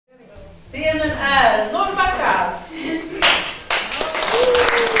Scenen är Norma Kass.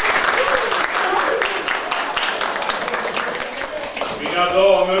 Mina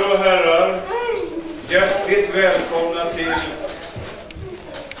damer och herrar, hjärtligt välkomna till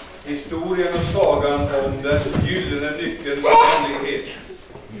historien och sagan om den gyllene nyckelns hemlighet.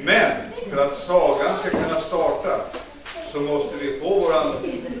 Men för att sagan ska kunna starta så måste vi få våran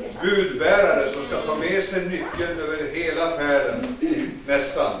budbärare som ska ta med sig nyckeln över hela färden,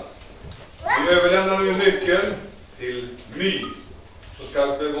 nästan. Vi överlämnar nu nyckeln till My, som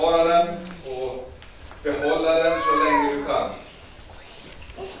ska bevara den och behålla den så länge du kan.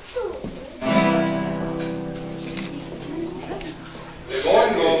 Det var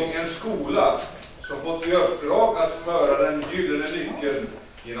en gång en skola som fått i uppdrag att föra den gyllene nyckeln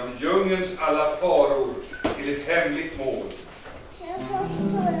genom djungelns alla faror till ett hemligt mål.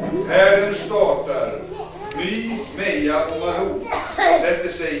 Färden startar. My, Meja och Malou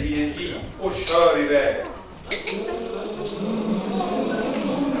sätter sig i en jeep och kör iväg.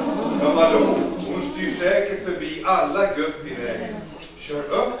 Ja, Malou, hon styr säkert förbi alla gupp i vägen, kör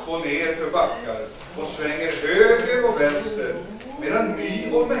upp och ner för backar och svänger höger och vänster, medan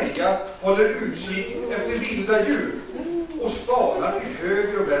My och Meja håller utkik efter vilda djur och spanar till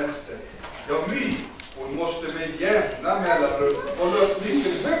höger och vänster. Ja, My, hon måste med jämna mellanrum hålla upp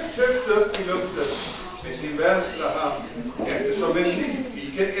nyckeln högt upp i luften med sin vänstra hand, eftersom en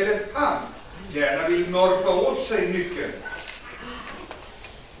nyfiken elefant gärna vill norpa åt sig nyckeln.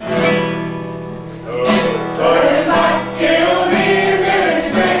 För en backe och ner med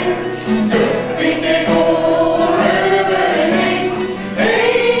en sväng, vilket går över en äng.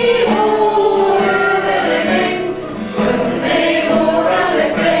 Hej hå över en äng, sjung med våran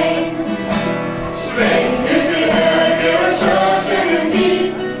refräng. Sväng ut till höger och kör sen en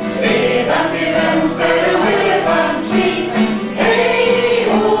bit, sedan till vänster och elefantskit. Hej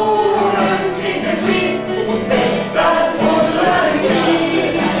hå, runt vilken skit, bäst att hålla en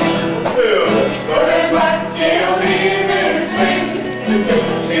skit. För en backe och ner med en sväng,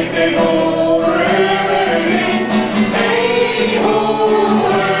 vilket går över en äng. Hej hå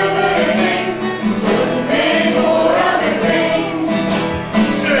över en äng, sjung med våran refräng.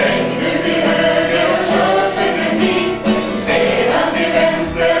 Sväng ut till höger och kör sen en bit, sedan till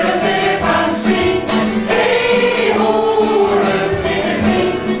vänster och elefantskit. Hej hå, runt vilken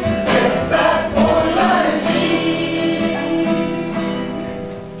skit, bäst att hålla en skit.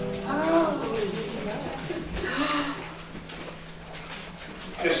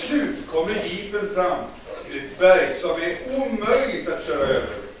 Till slut kommer jeepen fram till ett berg som är omöjligt att köra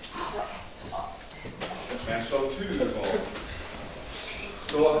över. Men som tur var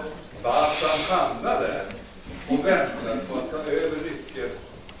så Basan hamnade där och väntade på att ta över nyckeln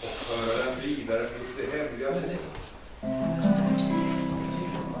och föra den vidare mot det hemliga målet.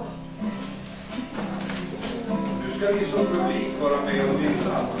 Nu ska vi som publik vara med och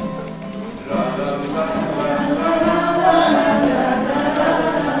vinna.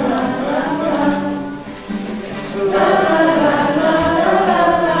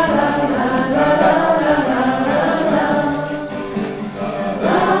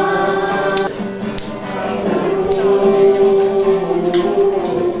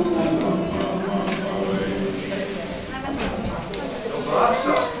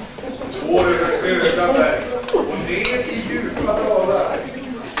 Går över höga berg och ner i djupa dalar.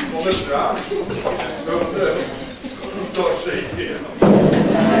 Kommer fram under och tar sig igenom.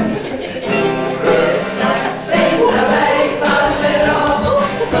 Sänkta berg faller av,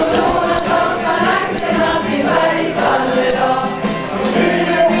 som lånat av skarakterna sin berg faller av.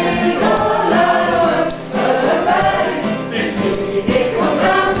 Ner dalar och upp för berg, det stiger kom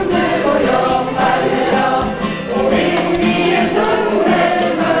fram nu och jag faller av. Och in i en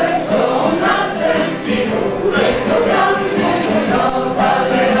tunnel mörk som natten, vi går upp och fram nu och jag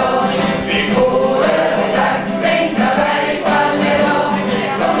faller av. Vi går över dagssänkta berg faller av,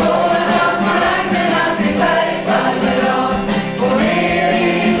 som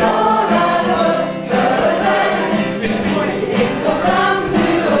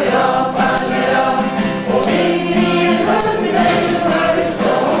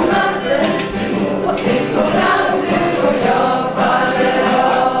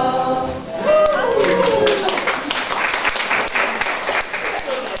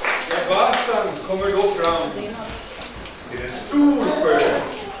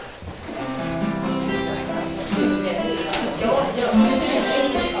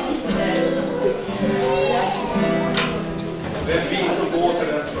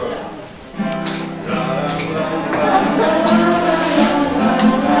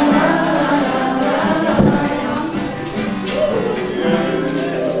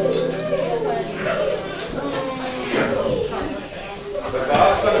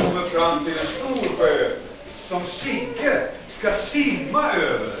simma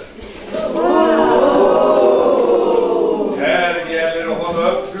över. Här gäller det att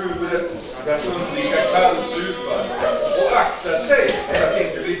hålla upp huvudet för att undvika kallsupar och akta sig för att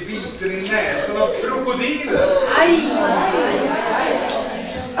inte bli biten i näsan av krokodiler. Aj!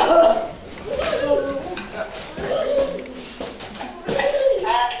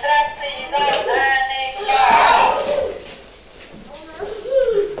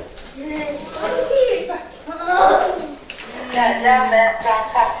 Jajamän, från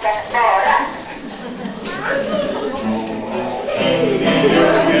tackar bara.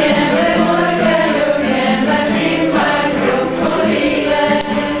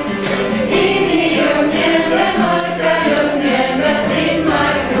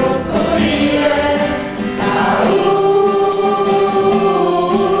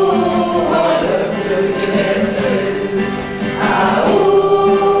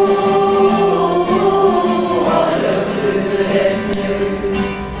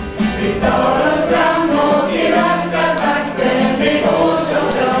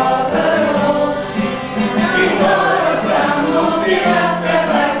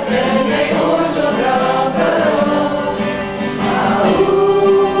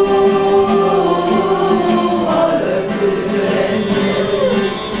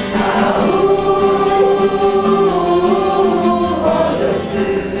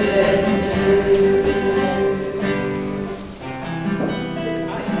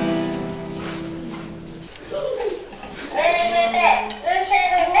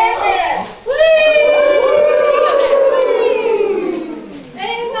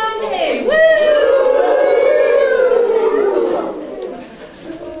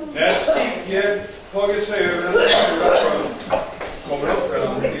 Tagit sig över den stora sjön, kommer upp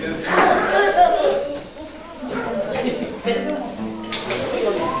fram till en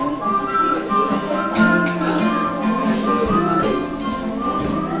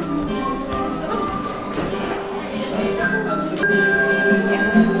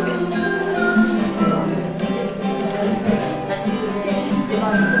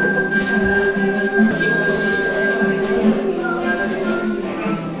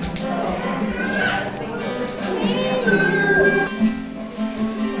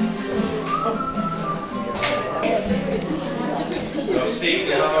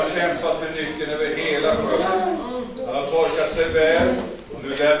Han har kämpat med nyckeln över hela sjön. Han har torkat sig väl och nu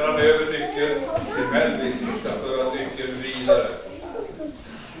lämnar han över nyckeln till Melvin som ska föra nyckeln vidare.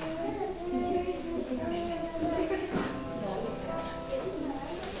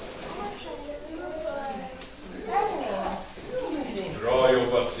 Bra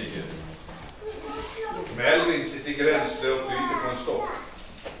jobbat, Sigge. Melvin sitter gränsle och flyter på en stock.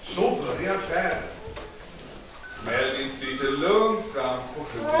 Så börjar färden. Melvin flyter lugnt fram på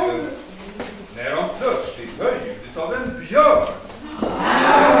floden när han plötsligt hör ljudet av en björn.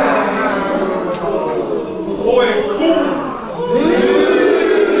 Och en ko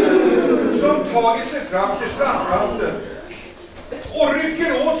som tagit sig fram till strandkanten och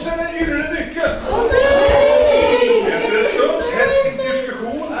rycker åt sig den gyllene nyckeln. Efter en stunds hetsig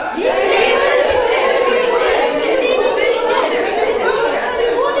diskussion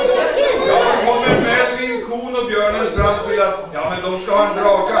kommer Melvin, kon och björnen fram till att men de ska ha en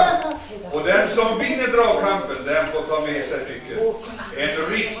dragkamp. Och den som vinner dragkampen, den får ta med sig nyckeln.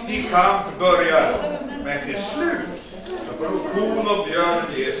 En riktig kamp börjar. Men till slut så får kon och björnen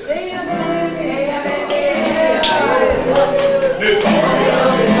ge sig. Nu tar vi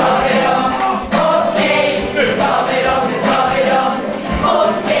dem, nu tar vi dem. Okej, nu tar vi dem, nu tar vi dem.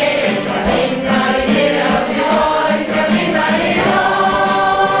 Okej, vi ska vinna idag. Ja, vi ska vinna idag.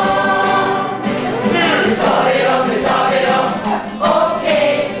 Nu tar vi dem, nu tar vi dem.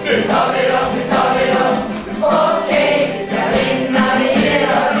 Okej, nu tar vi dem, nu tar vi dem. Okej, vi ska vinna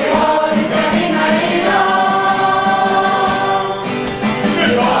idag. Ja, vi ska vinna idag.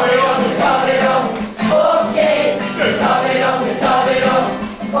 Nu tar vi dem, nu tar vi dem. Okej, nu tar vi dem, nu tar vi dem.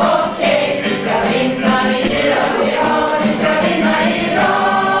 Okej, vi ska vinna idag. Ja, vi ska vinna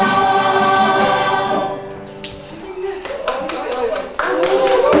idag.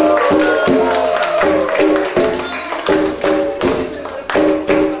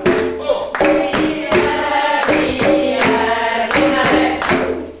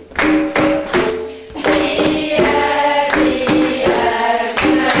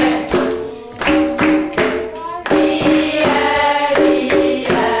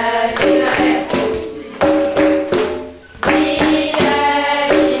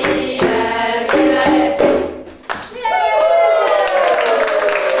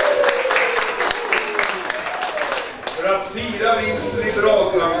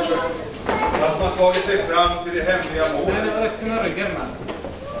 tagit sig fram till det hemliga målet.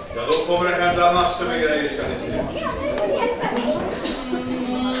 Ja, då kommer det hända massor med grejer, ska ni se.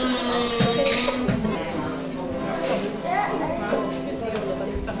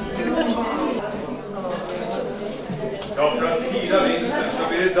 Ja, för att fira vinsten så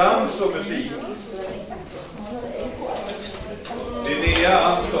blir det dans och musik. Linnea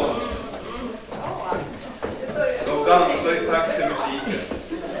Anton, de dansar i takt till musiken.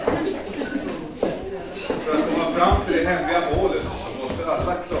 För att komma fram till det hemliga målet så måste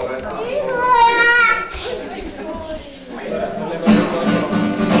alla klara ett dans.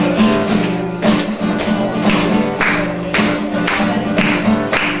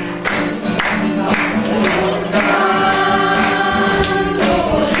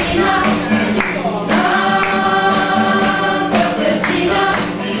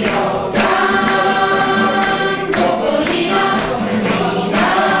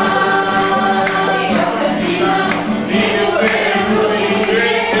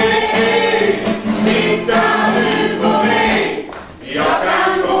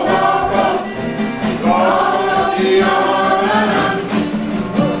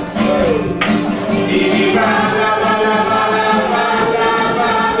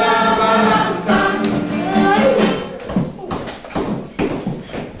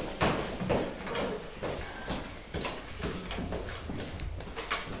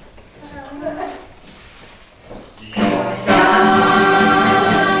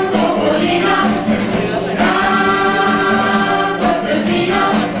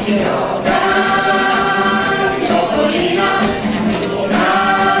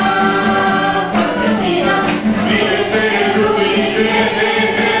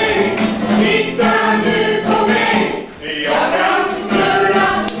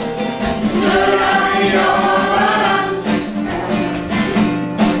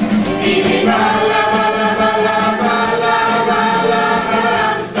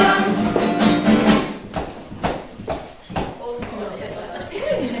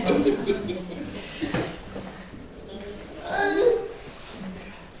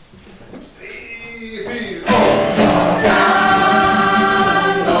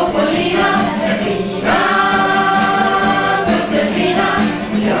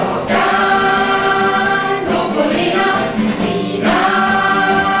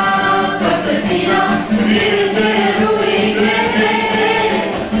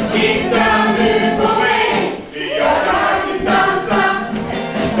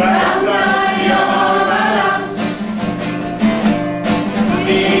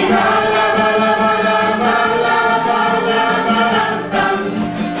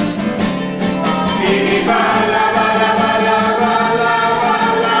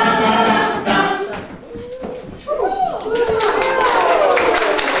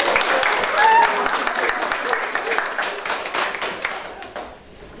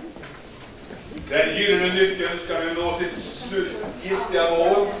 Den gyllene nyckeln ska nu nå sitt slutgiltiga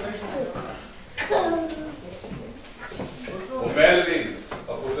mål. Och Melvin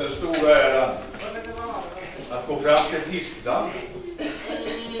har fått den stora äran att gå fram till fiskdamm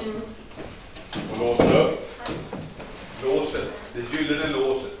och låsa upp låset, det gyllene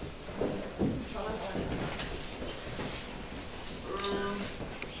låset.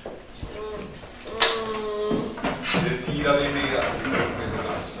 Det firar vi med att vi får med det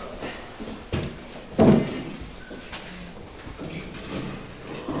dansa.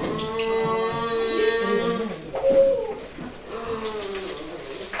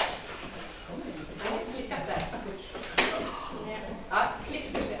 Ja, klick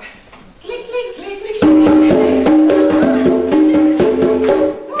ska jag säga. Klick, klick, klick, klick.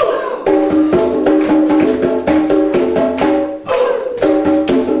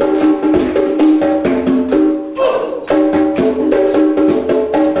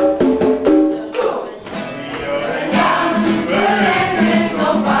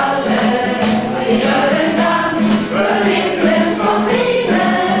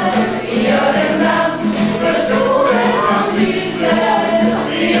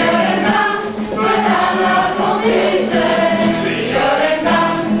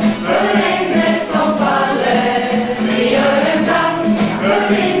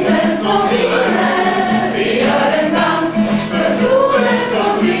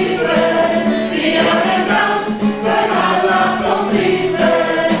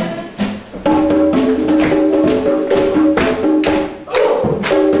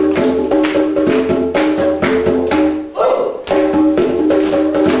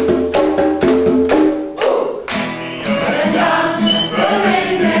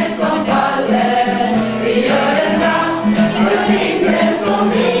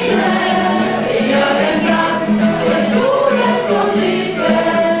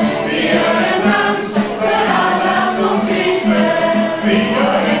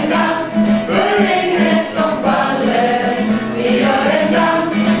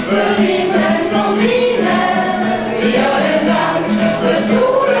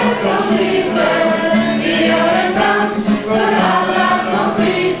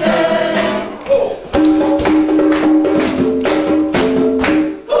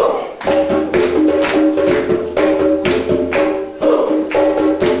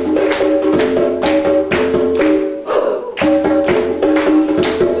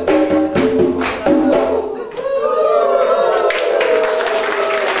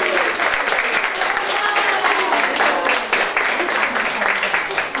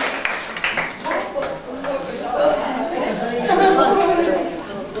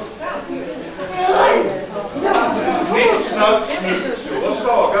 Så var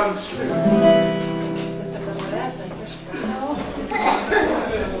sagan slut.